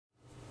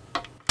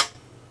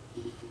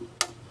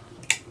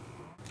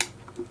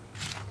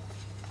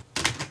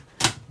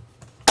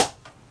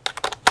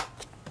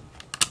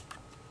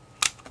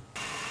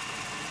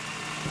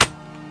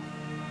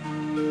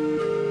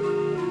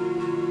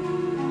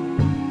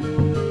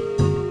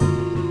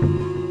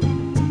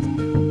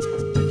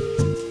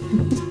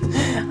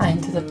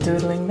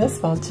doodling this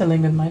while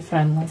chilling with my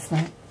friend last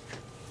night.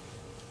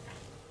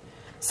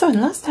 So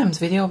in last time's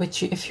video,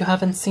 which if you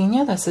haven't seen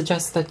yet, I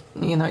suggest that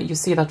you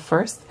see that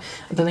first.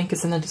 The link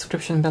is in the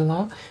description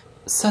below,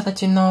 so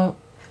that you know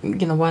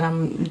what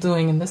I'm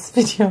doing in this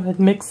video.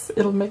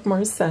 It'll make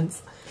more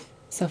sense.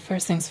 So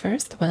first things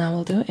first, what I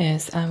will do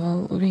is I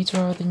will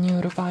redraw the new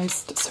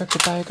revised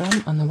circuit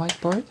diagram on the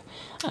whiteboard,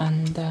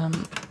 and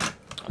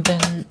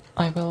then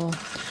I will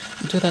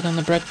do that on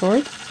the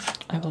breadboard.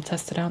 I will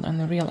test it out on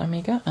the real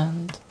Amiga,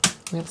 and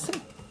we'll see.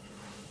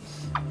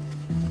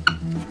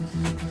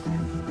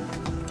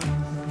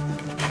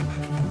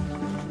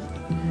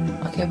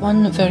 Okay,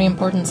 one very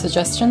important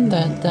suggestion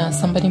that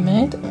somebody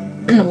made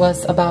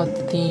was about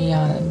the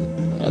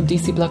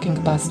DC blocking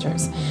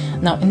capacitors.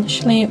 Now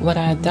initially what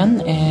I had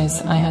done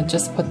is I had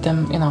just put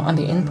them on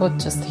the input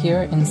just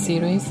here in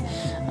series,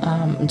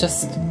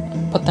 just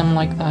put them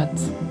like that,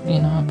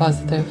 a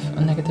positive,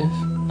 a negative,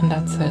 and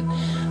that's it.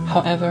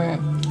 However,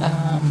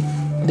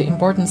 the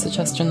important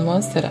suggestion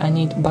was that I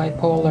need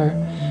bipolar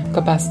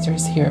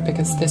capacitors here,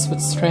 because this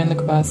would strain the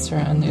capacitor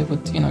and it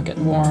would get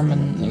warm,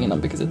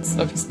 and because it's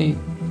obviously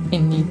it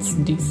needs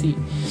DC.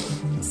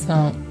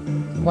 So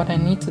what I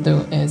need to do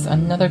is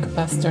another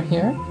capacitor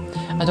here.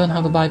 I don't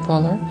have a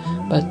bipolar,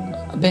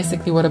 but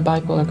basically what a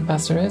bipolar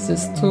capacitor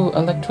is two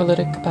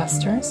electrolytic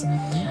capacitors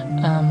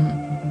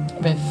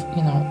with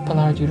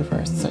polarity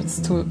reversed. So it's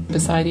two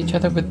beside each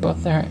other with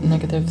both their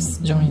negatives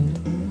joined.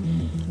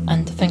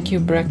 And thank you,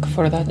 Breck,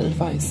 for that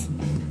advice.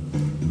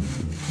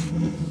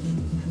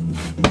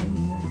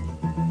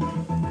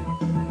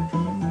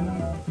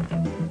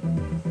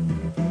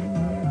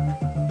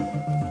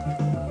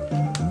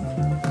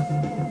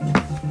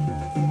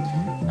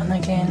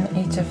 Again,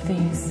 each of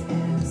these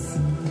is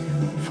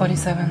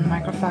 47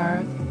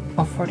 microfarad,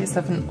 or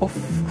 47 off.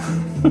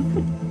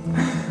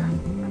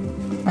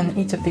 And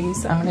each of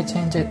these I'm going to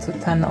change it to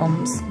 10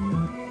 ohms.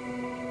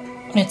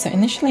 Right, so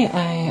initially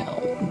I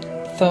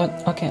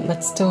thought, okay,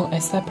 let's do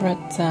a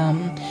separate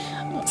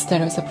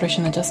stereo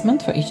separation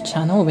adjustment for each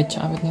channel, which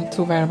I would need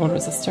 2 variable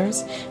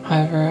resistors.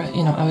 However,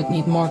 I would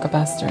need more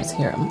capacitors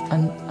here.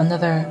 And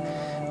another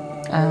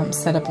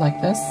setup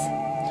like this,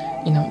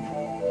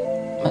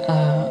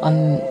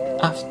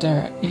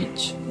 after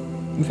each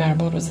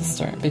variable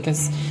resistor,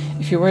 because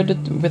if you were to,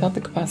 without the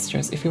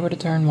capacitors, if you were to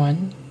turn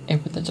one,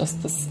 it would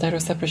adjust the stereo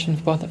separation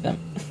of both of them.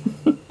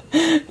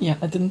 Yeah,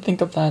 I didn't think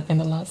of that in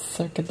the last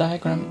circuit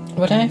diagram.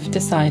 What I've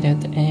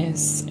decided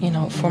is,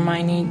 for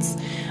my needs,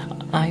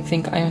 I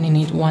think I only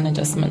need one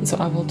adjustment, so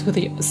I will do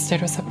the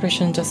stereo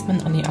separation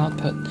adjustment on the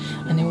output,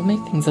 and it will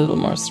make things a little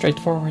more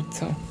straightforward.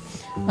 So,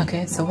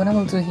 okay, so what I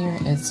will do here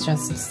is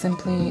just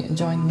simply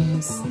join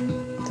these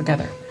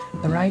together,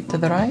 the right to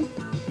the right,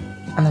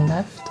 and the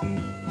left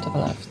to the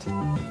left.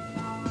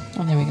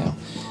 And there we go.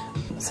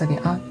 So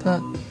the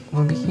output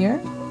will be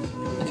here.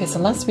 Okay, so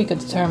last week I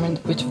determined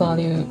which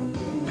value,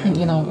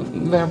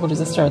 variable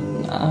resistor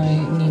I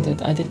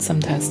needed. I did some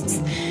tests,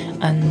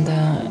 and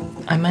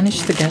I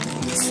managed to get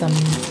some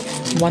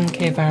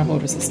 1K variable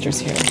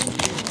resistors here.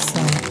 So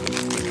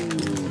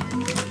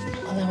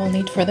all I will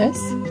need for this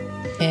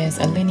is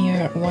a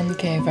linear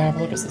 1K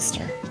variable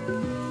resistor.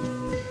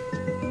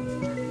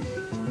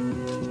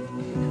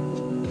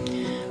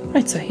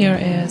 Right, so here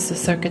is the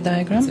circuit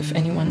diagram. If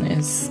anyone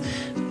is,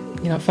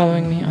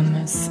 following me on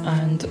this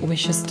and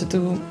wishes to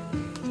do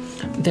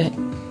the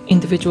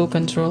individual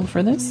control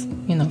for this,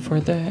 for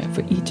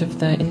each of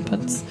the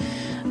inputs,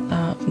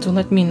 do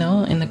let me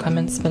know in the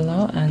comments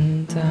below,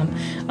 and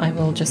I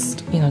will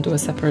just, do a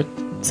separate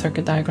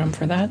circuit diagram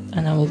for that,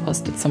 and I will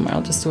post it somewhere.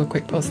 I'll just do a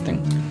quick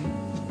posting.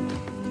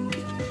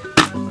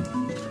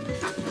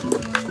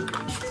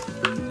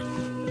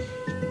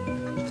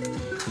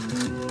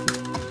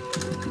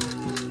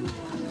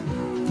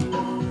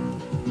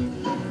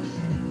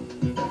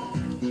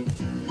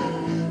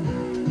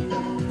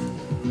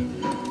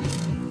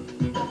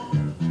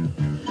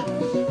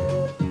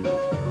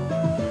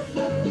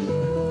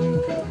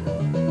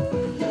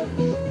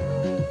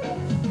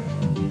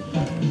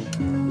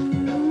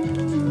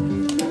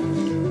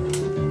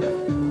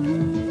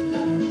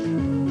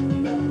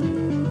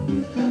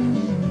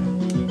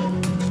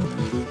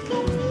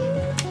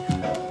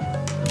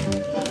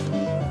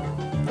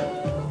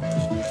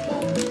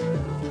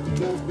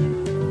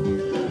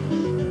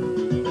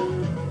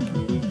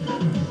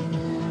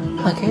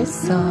 Okay,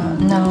 so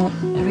now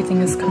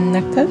everything is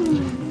connected.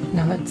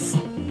 Now let's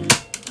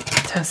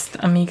test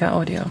Amiga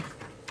audio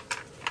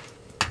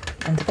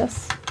and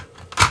this.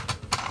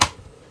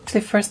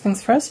 Actually, first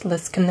things first,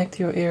 let's connect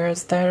your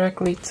ears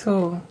directly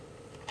to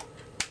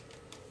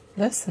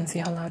this and see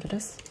how loud it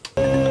is.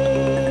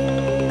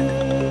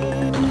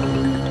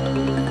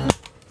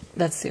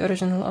 That's the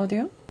original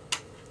audio.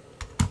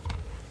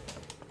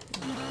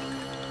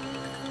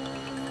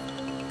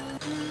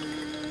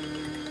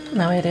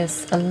 Now it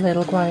is a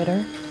little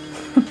quieter.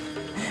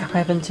 I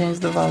haven't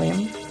changed the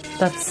volume.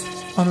 That's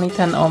only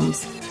 10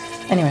 ohms.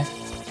 Anyway,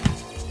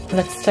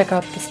 let's check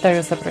out the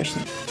stereo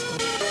separation.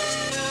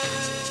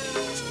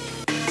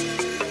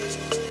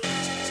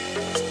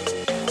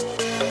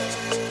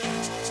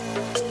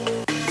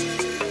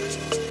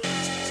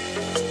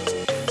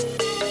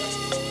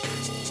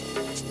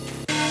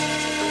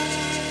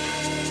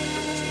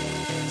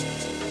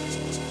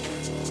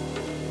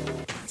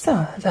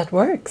 So that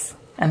works,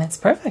 and it's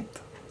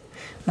perfect.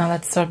 Now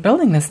let's start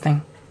building this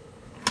thing.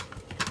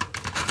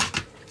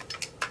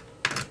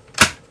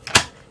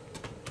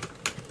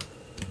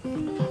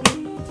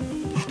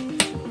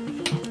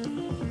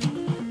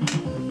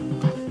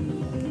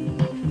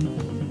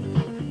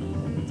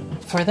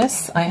 For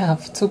this, I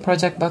have two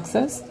project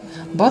boxes.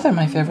 Both are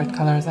my favorite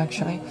colors,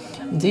 actually.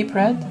 Deep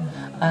red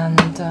and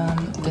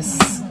this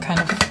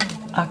kind of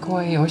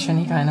aqua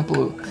oceany kind of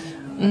blue.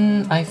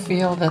 I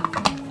feel that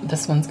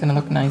this one's gonna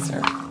look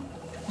nicer.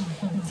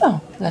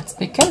 So, let's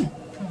begin.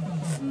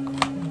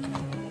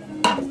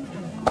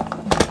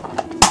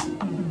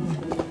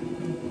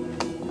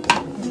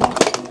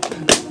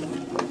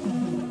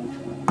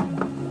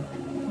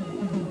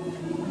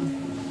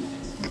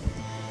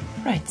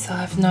 Right, so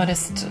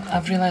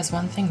I've realized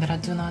one thing, that I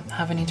do not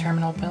have any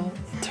terminal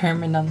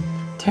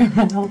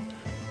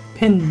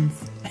pins.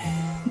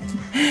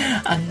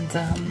 And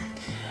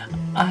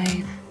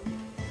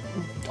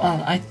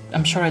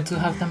I'm sure I do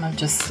have them, I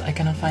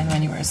cannot find them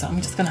anywhere, so I'm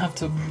just gonna have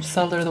to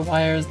solder the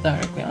wires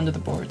directly under the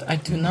board. I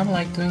do not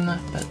like doing that,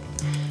 but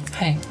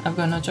hey, I've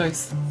got no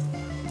choice.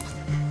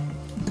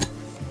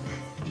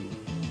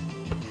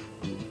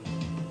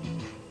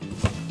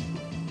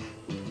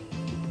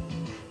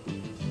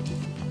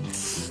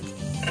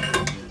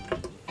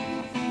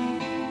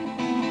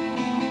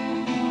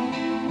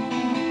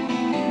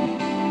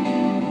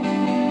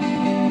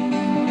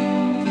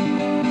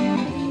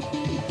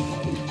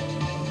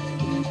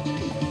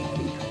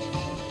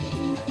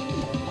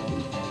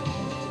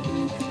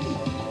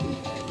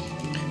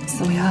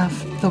 So we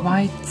have the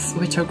whites,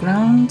 which are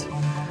ground,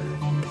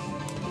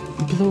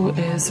 blue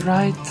is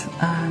right,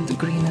 and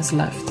green is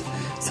left.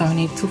 So I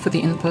need two for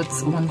the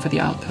inputs, one for the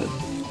output,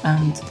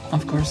 and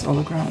of course all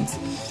the grounds.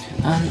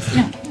 And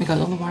yeah, we got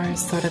all the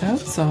wires sorted out,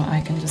 so I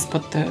can just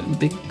put the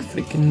big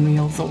freaking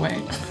wheels away.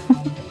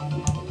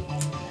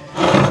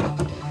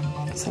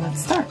 So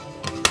let's start.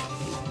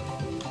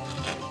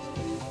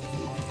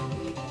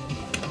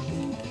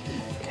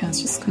 Okay,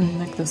 let's just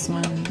connect this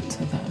one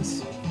to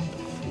this.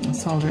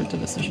 Solder it to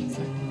this, I should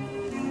say.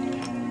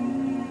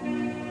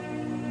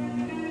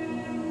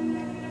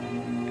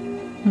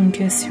 In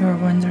case you're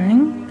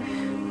wondering,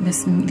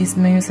 this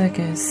music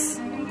is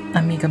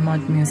Amiga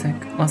mod music.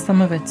 Well,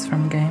 some of it's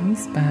from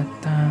games,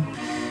 but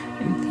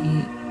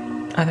the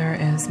other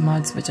is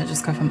mods which I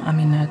just got from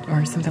Aminet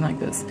or something like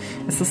this.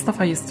 It's the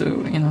stuff I used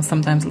to,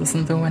 sometimes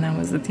listen to when I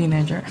was a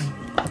teenager.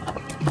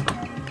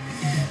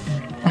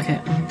 Okay,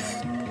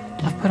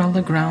 I've put all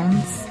the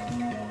grounds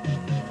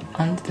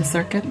on the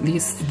circuit.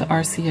 These the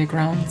RCA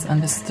grounds,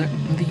 and this is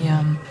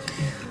the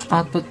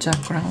output jack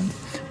ground.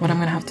 What I'm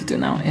gonna have to do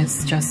now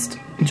is just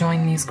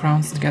join these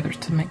grounds together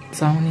to make,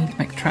 so I need to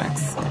make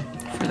tracks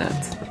for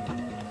that.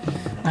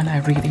 And I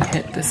really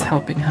hit this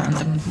helping hand.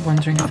 I'm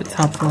wondering if it's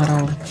helpful at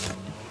all.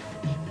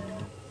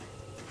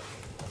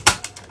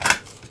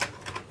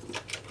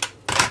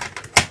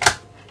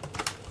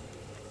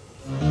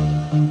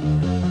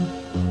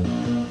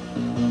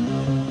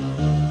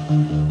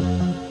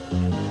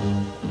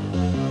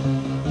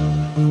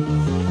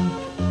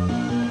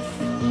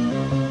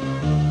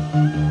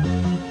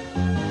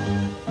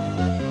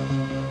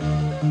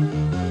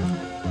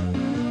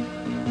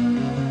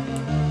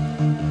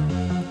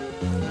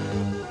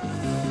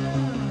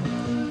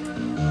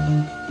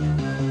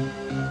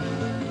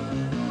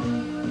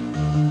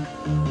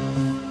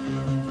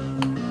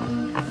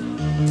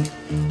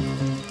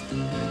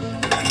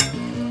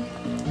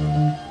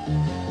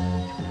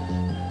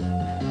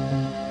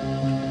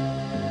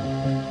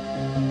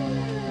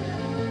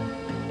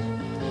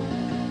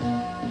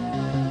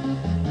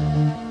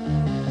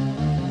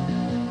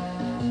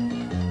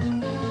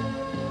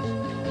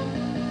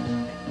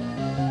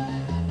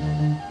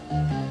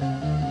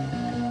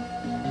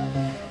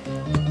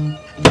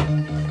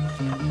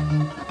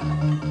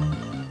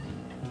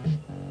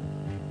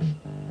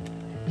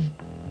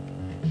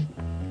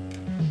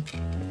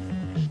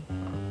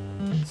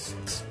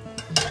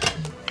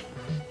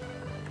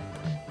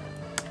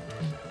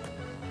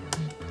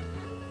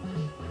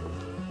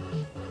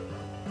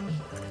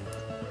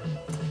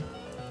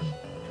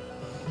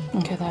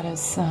 Okay, that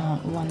is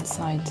one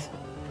side.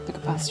 The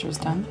capacitor is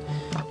done.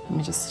 Let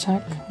me just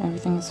check.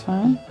 Everything is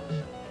fine.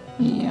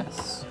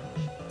 Yes.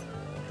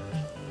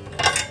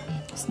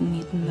 Just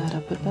neaten that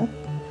up a bit.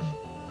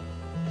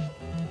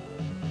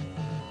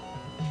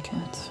 Okay,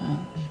 that's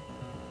fine.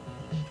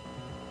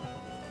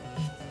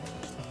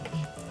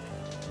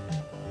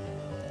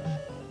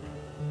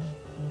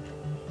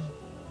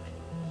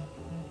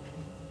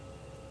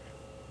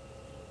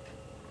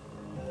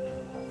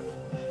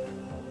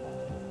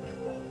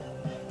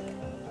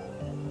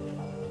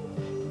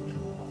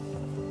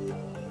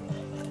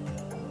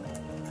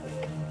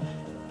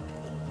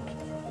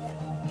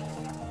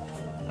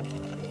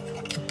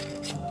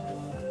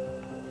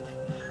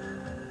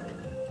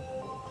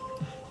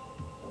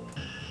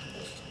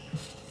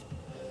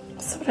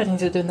 So what I need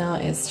to do now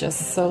is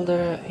just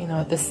solder,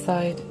 this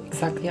side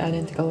exactly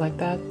identical like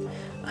that,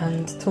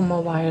 and two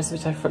more wires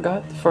which I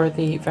forgot for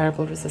the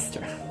variable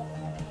resistor.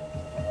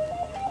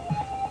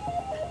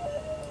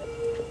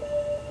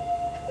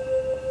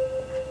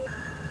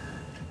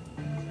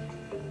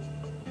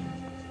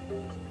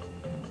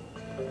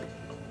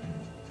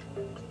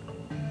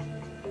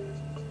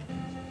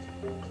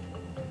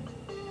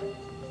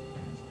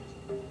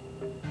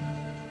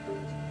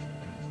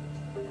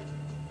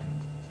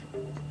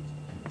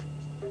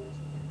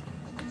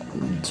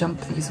 jump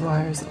these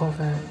wires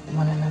over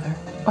one another.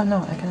 Oh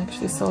no, I can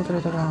actually solder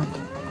it around.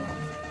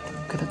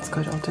 Okay, that's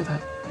good, I'll do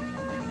that.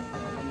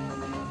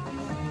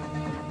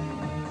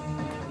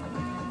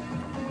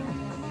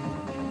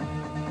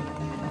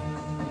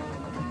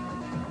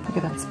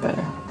 Okay, that's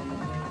better.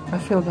 I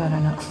feel better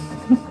now.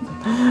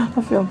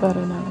 I feel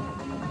better now.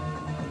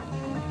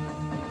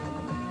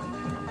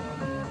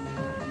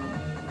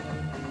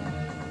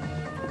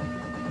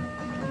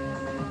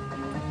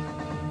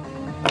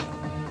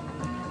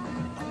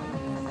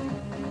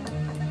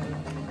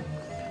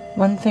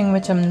 One thing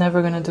which I'm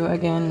never gonna do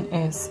again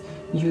is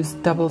use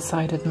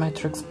double-sided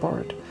matrix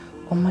board.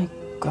 Oh my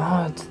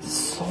god, it's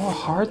so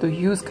hard to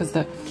use because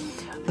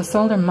the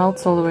solder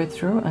melts all the way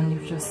through and you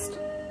just,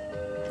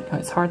 you know,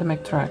 it's hard to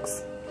make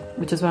tracks,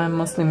 which is why I'm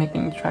mostly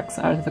making tracks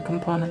out of the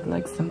component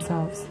legs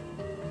themselves.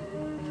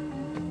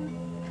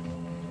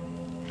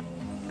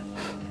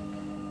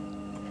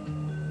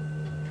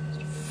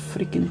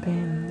 Freaking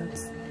pain,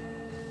 that's...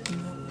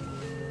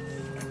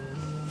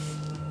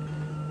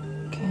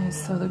 Okay,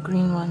 so the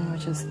green one,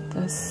 which is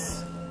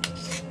this.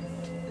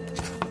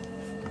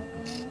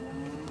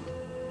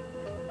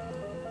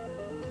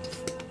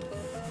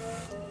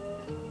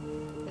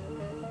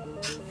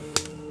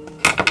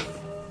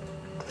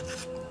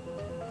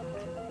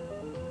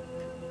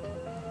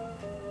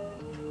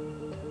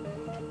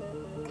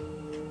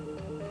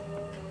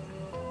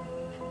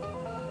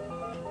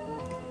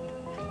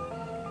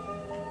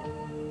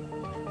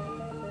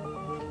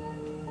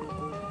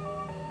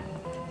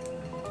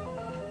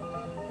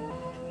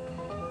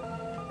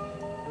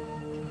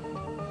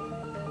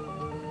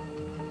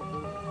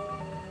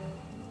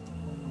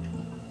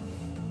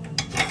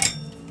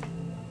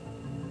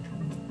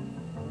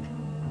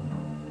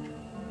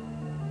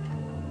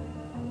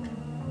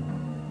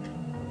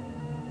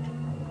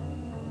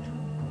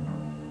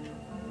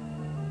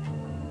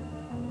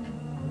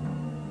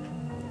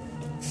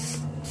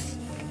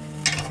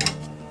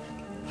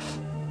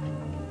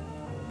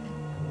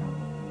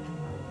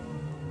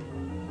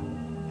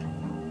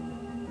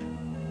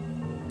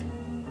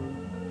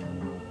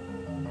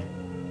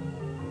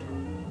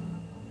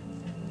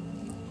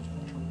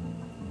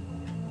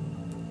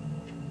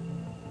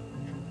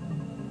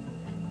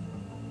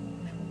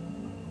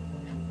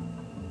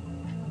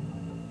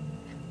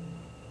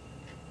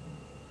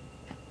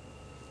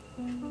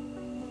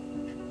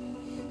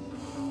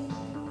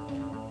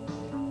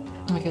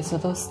 Okay, so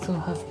those two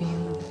have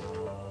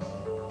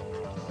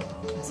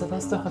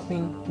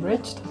been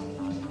bridged.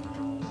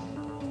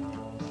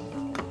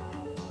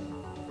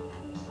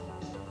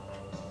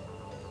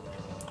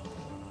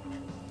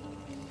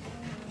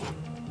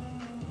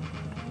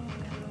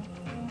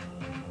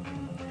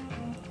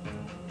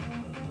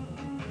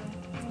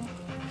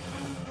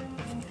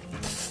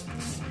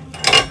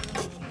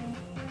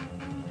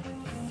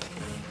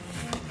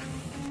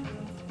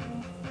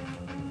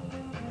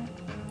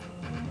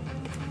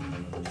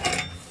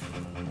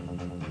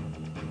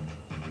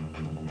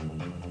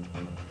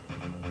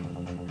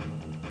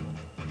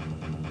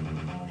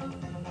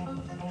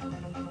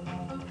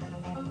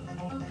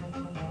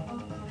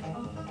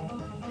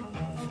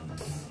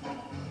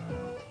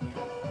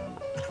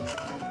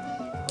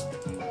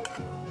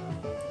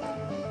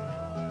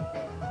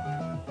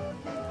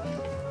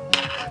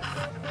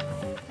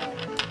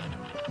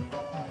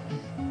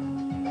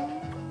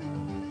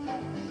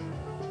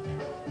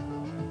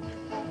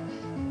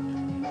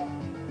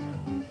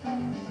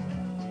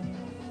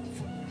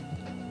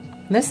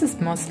 This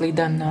is mostly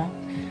done now.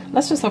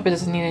 Let's just hope it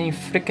doesn't need any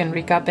freaking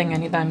recapping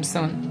anytime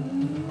soon.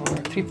 Or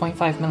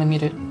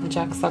 3.5mm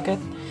jack socket.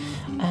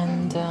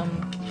 And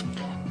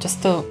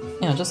just to,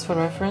 you know, just for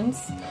reference,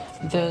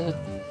 the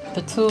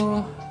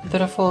two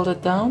that are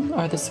folded down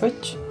are the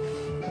switch.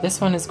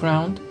 This one is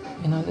ground.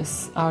 You know,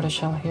 this outer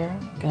shell here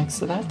connects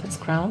to that. That's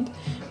ground.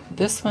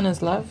 This one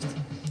is left,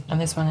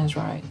 and this one is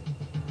right.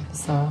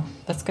 So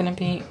that's gonna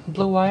be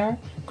blue wire,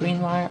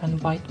 green wire,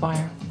 and white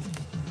wire.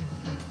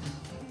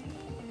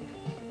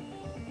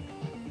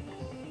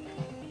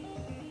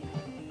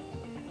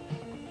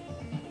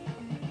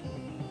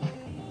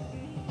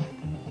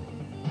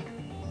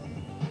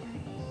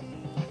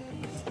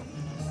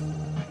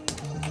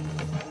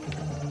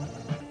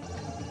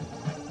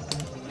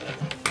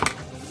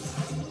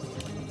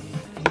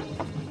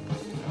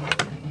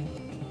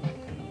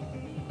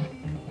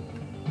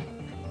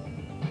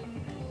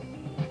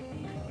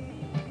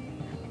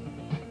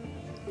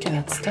 Okay,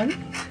 that's done.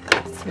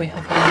 So we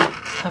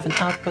have an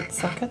output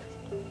socket,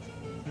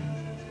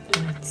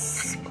 and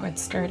it's quite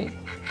sturdy.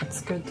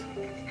 That's good.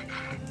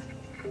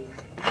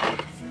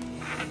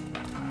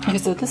 Okay,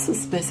 so this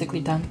is basically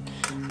done.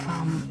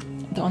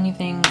 The only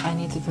thing I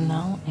need to do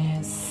now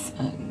is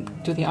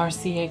do the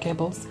RCA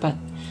cables, but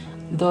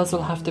those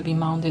will have to be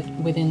mounted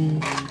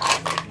within,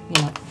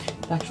 you know,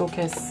 the actual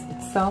case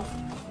itself.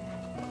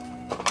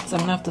 So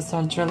I'm gonna have to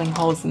start drilling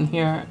holes in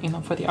here, you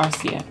know, for the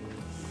RCA.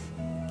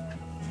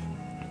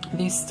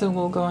 These two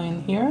will go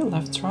in here,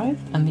 left, right,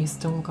 and these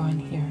two will go in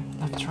here,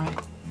 left, right.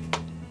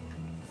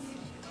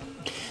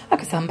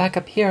 Okay, So I'm back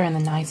up here in a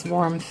nice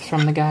warmth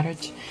from the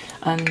garage,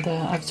 and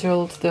I've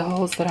drilled the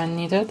holes that I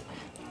needed.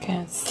 Okay,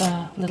 it's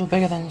a little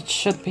bigger than it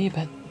should be,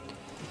 but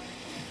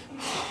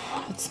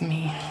it's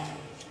me.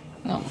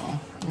 No,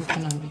 I'm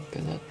gonna be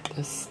good at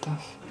this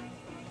stuff.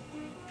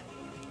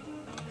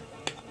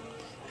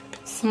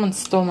 Someone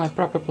stole my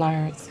proper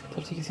pliers.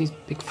 These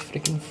big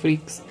freaking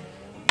freaks.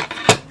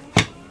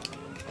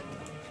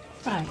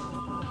 Right.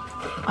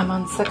 I'm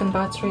on second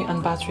battery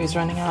and battery is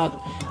running out,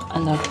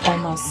 and I've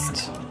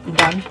almost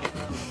done.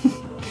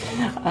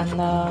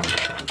 And I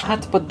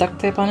had to put duct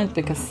tape on it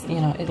because,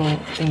 you know, it'll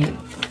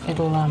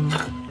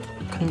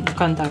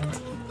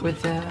contact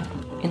with the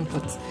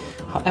inputs.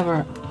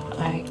 However,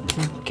 I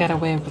can get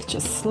away with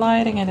just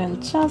sliding it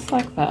in just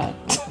like that.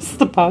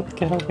 Just about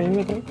get away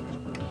with it.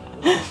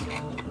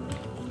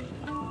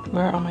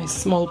 Where are my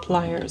small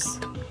pliers?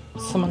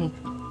 Someone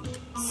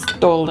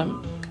stole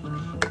them.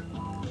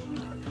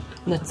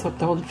 Let's hope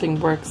the whole thing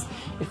works.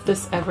 If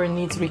this ever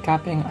needs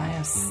recapping,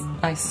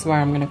 I swear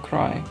I'm gonna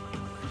cry.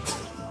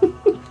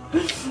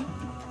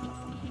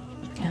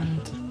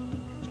 And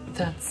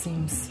that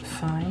seems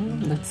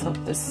fine. Let's hope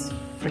this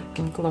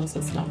freaking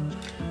closes now.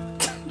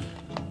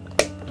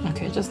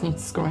 Okay, it just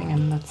needs screwing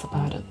in, that's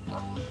about it.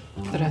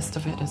 The rest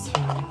of it is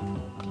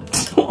fine.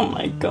 Oh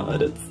my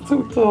god, it's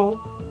too tall.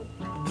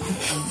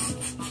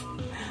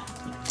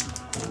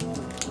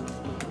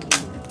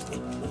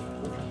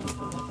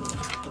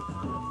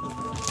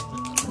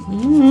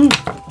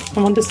 I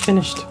want this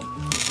finished.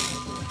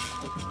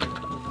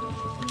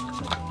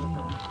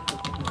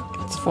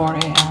 It's 4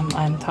 AM,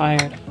 I'm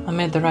tired. I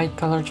made the right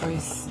color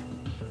choice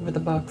with the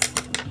box,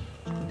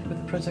 with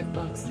the project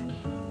box.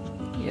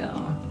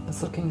 Yeah,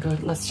 it's looking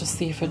good. Let's just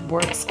see if it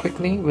works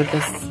quickly with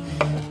this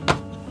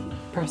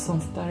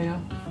personal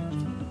stereo.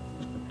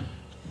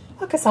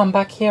 Okay, so I'm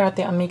back here at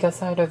the Amiga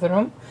side of the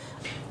room.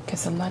 Okay,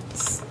 so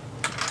let's...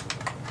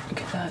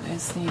 Okay, that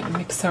is the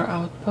mixer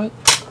output.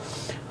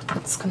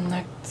 Let's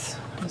connect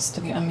this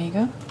to the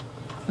Amiga.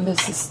 And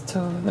this is to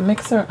the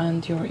mixer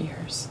and your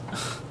ears.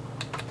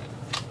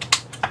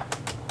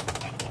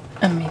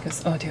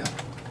 Amiga's audio.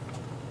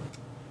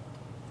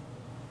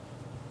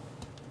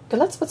 Okay,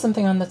 let's put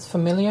something on that's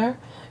familiar.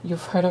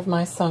 You've heard of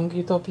my song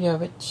Utopia,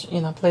 which, you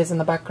know, plays in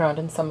the background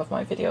in some of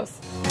my videos.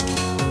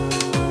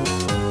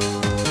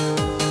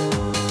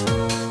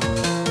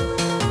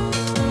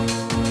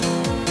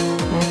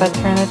 And if I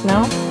turn it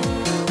now,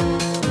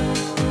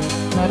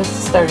 notice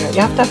the stereo.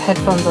 You have to have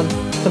headphones on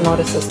to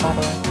notice this, by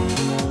the way.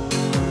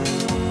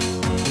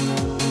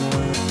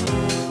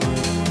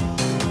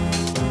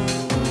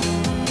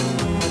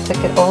 I'll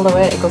take it all the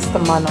way, it goes to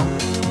mono.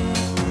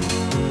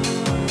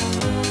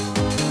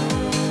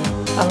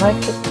 I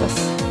like it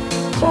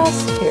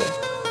just here.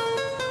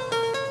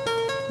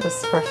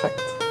 This is perfect.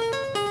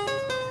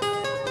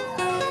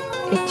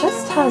 It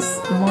just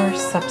has more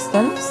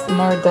substance,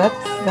 more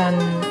depth than,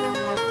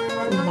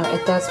 you know,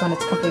 it does when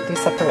it's completely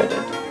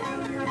separated.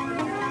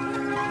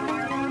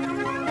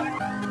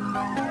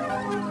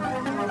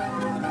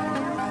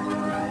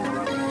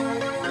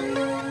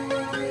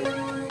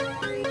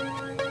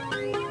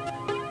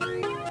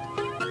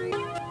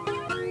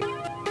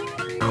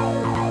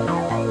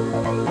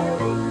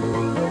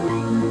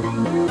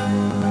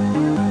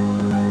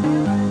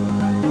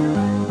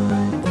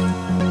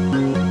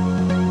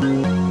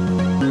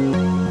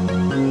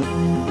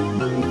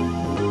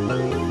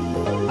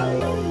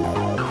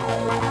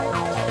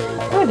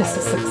 This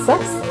is a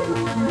success.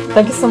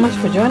 Thank you so much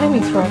for joining me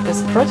throughout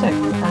this project,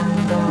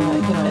 and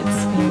you know,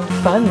 it's been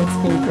fun, it's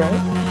been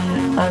great,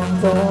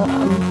 and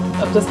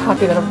I'm just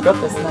happy that I've got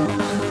this now.